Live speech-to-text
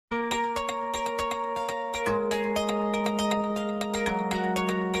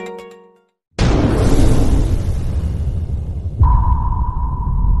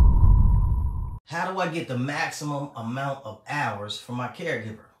get the maximum amount of hours for my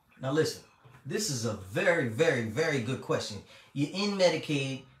caregiver? Now listen, this is a very, very, very good question. You're in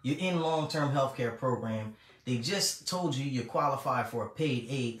Medicaid, you're in long-term health care program. They just told you you qualify for a paid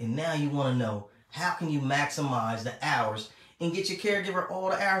aid, and now you want to know, how can you maximize the hours and get your caregiver all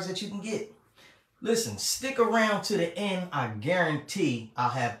the hours that you can get? Listen, stick around to the end. I guarantee I'll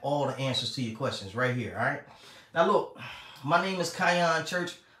have all the answers to your questions right here, all right? Now look, my name is Kion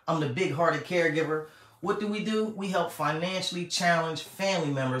Church. I'm the big-hearted caregiver. What do? We help financially challenged family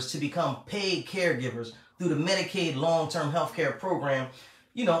members to become paid caregivers through the Medicaid long-term health care program.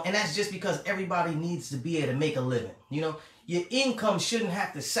 You know, and that's just because everybody needs to be able to make a living. You know, your income shouldn't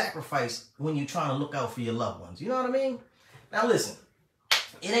have to sacrifice when you're trying to look out for your loved ones. You know what I mean? Now listen,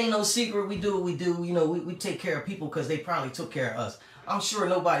 it ain't no secret. We do what we do. You know, we take care of people because they probably took care of us. I'm sure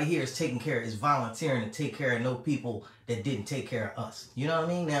nobody here is volunteering to take care of no people that didn't take care of us. You know what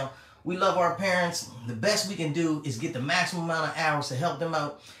I mean? Now, we love our parents. The best we can do is get the maximum amount of hours to help them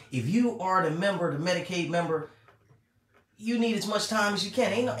out. If you are the Medicaid member, you need as much time as you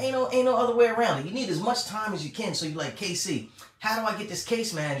can. Ain't no other way around it. You need as much time as you can. So you're like, KC, how do I get this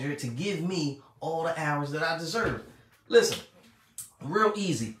case manager to give me all the hours that I deserve? Listen, real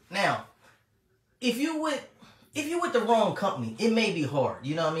easy. Now, if you with the wrong company, it may be hard.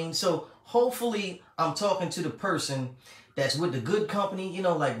 You know what I mean? So hopefully I'm talking to the person that's with the good company, you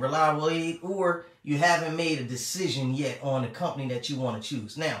know, like Reliable Aid, or you haven't made a decision yet on the company that you want to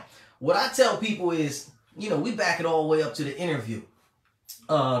choose. Now, what I tell people is, you know, we back it all the way up to the interview.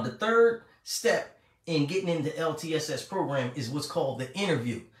 The third step in getting into LTSS program is what's called the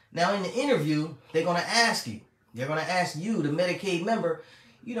interview. Now, in the interview, they're going to ask you, the Medicaid member,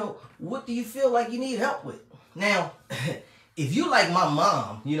 you know, what do you feel like you need help with? Now, if you like my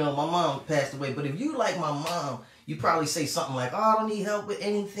mom, you know, my mom passed away, but if you like my mom, you probably say something like, oh, I don't need help with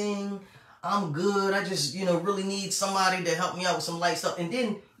anything. I'm good. I just, you know, really need somebody to help me out with some light stuff. And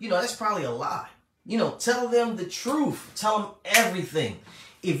then, you know, that's probably a lie. You know, tell them the truth. Tell them everything.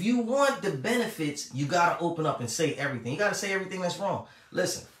 If you want the benefits, you got to open up and say everything. You got to say everything that's wrong.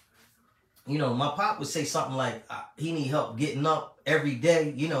 Listen, you know, my pop would say something like, he need help getting up every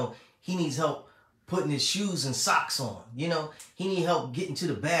day. You know, he needs help putting his shoes and socks on. You know, he need help getting to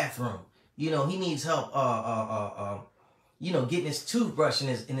the bathroom. You know, he needs help, you know, getting his toothbrush and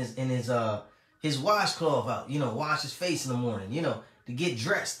his washcloth out. You know, wash his face in the morning. You know, to get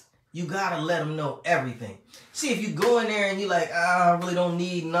dressed. You gotta let them know everything. See, if you go in there and you're like, I really don't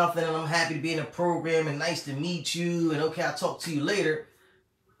need nothing, and I'm happy to be in a program, and nice to meet you, and okay, I'll talk to you later,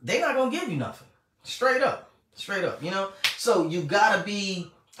 they're not gonna give you nothing. Straight up, you know? So you gotta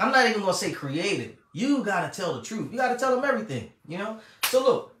be, I'm not even gonna say creative. You gotta tell the truth. You gotta tell them everything, you know? So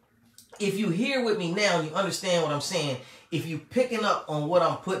look, if you here with me now and you understand what I'm saying, if you picking up on what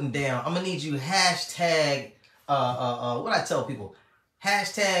I'm putting down, I'm gonna need you hashtag, what I tell people,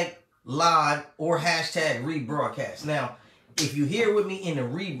 hashtag live or hashtag rebroadcast. Now, if you here with me in the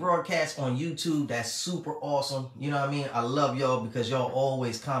rebroadcast on YouTube, that's super awesome. You know what I mean? I love y'all because y'all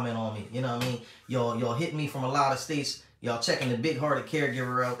always comment on me. You know what I mean? Y'all hit me from a lot of states. Y'all checking the big-hearted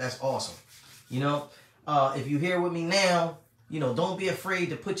caregiver out. That's awesome. You know, if you here with me now, you know, don't be afraid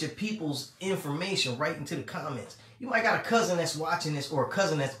to put your people's information right into the comments. You might got a cousin that's watching this or a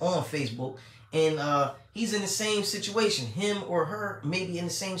cousin that's on Facebook, and he's in the same situation. Him or her may be in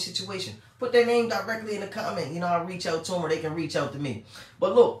the same situation. Put their name directly in the comment. You know, I'll reach out to them or they can reach out to me.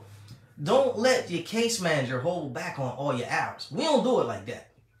 But look, don't let your case manager hold back on all your hours. We don't do it like that.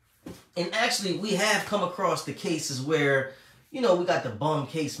 And actually, we have come across the cases where, you know, we got the bum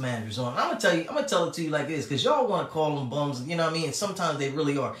case managers on. I'm gonna tell it to you like this, because y'all want to call them bums, you know what I mean? And sometimes they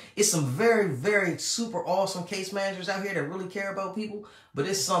really are. It's some very, very super awesome case managers out here that really care about people, but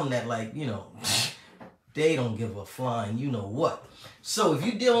it's some that, like, you know, they don't give a flying you know what. So if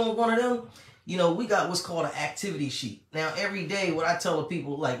you're dealing with one of them, you know, we got what's called an activity sheet. Now, every day, what I tell the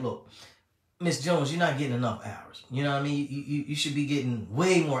people, like, look, Miss Jones, you're not getting enough hours. You know what I mean? You should be getting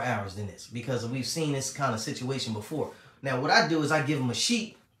way more hours than this, because we've seen this kind of situation before. Now, what I do is I give them a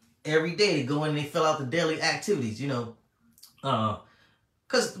sheet every day to go in and they fill out the daily activities, you know.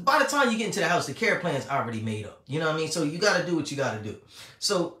 Because by the time you get into the house, the care plan's already made up. You know what I mean? So you got to do what you got to do.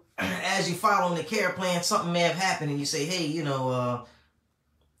 So as you following the care plan, something may have happened and you say, hey, you know,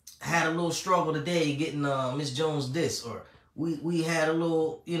 had a little struggle today getting Miss Jones this, or we had a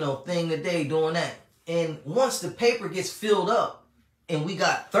little, you know, thing today doing that. And once the paper gets filled up, and we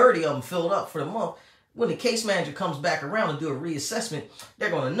got 30 of them filled up for the month, when the case manager comes back around and do a reassessment, they're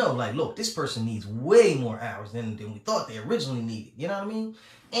going to know, like, look, this person needs way more hours than we thought they originally needed. You know what I mean?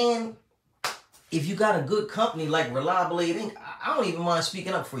 And if you got a good company like Reliable Aid Inc., I don't even mind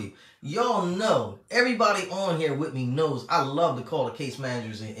speaking up for you. Y'all know, everybody on here with me knows I love to call the case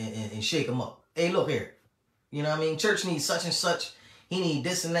managers and shake them up. Hey, look here. You know what I mean? Church needs such and such. He need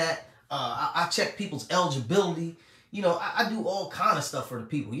this and that. I check people's eligibility. You know, I do all kind of stuff for the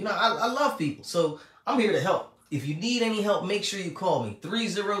people. You know, I love people. So I'm here to help. If you need any help, make sure you call me.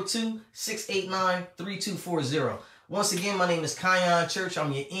 302-689-3240. Once again, my name is Kion Church.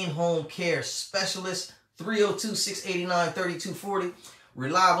 I'm your in-home care specialist. 302-689-3240.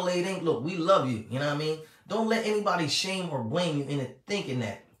 Reliable Aid Inc. Look, we love you. You know what I mean? Don't let anybody shame or blame you into thinking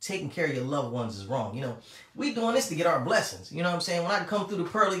that taking care of your loved ones is wrong. You know, we doing this to get our blessings. You know what I'm saying? When I come through the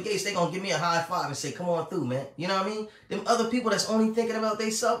pearly gates, they gonna give me a high five and say, come on through, man. You know what I mean? Them other people that's only thinking about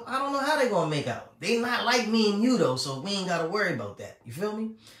themselves, I don't know how they gonna make out. They not like me and you, though, so we ain't gotta worry about that. You feel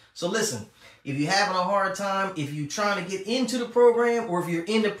me? So listen, if you're having a hard time, if you're trying to get into the program, or if you're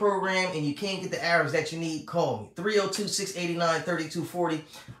in the program and you can't get the hours that you need, call me. 302-689-3240.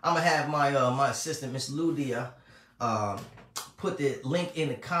 I'm gonna have my my assistant, Miss Ludia, put the link in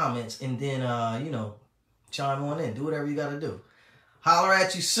the comments, and then, you know, chime on in. Do whatever you got to do. Holler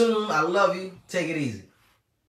at you soon. I love you. Take it easy.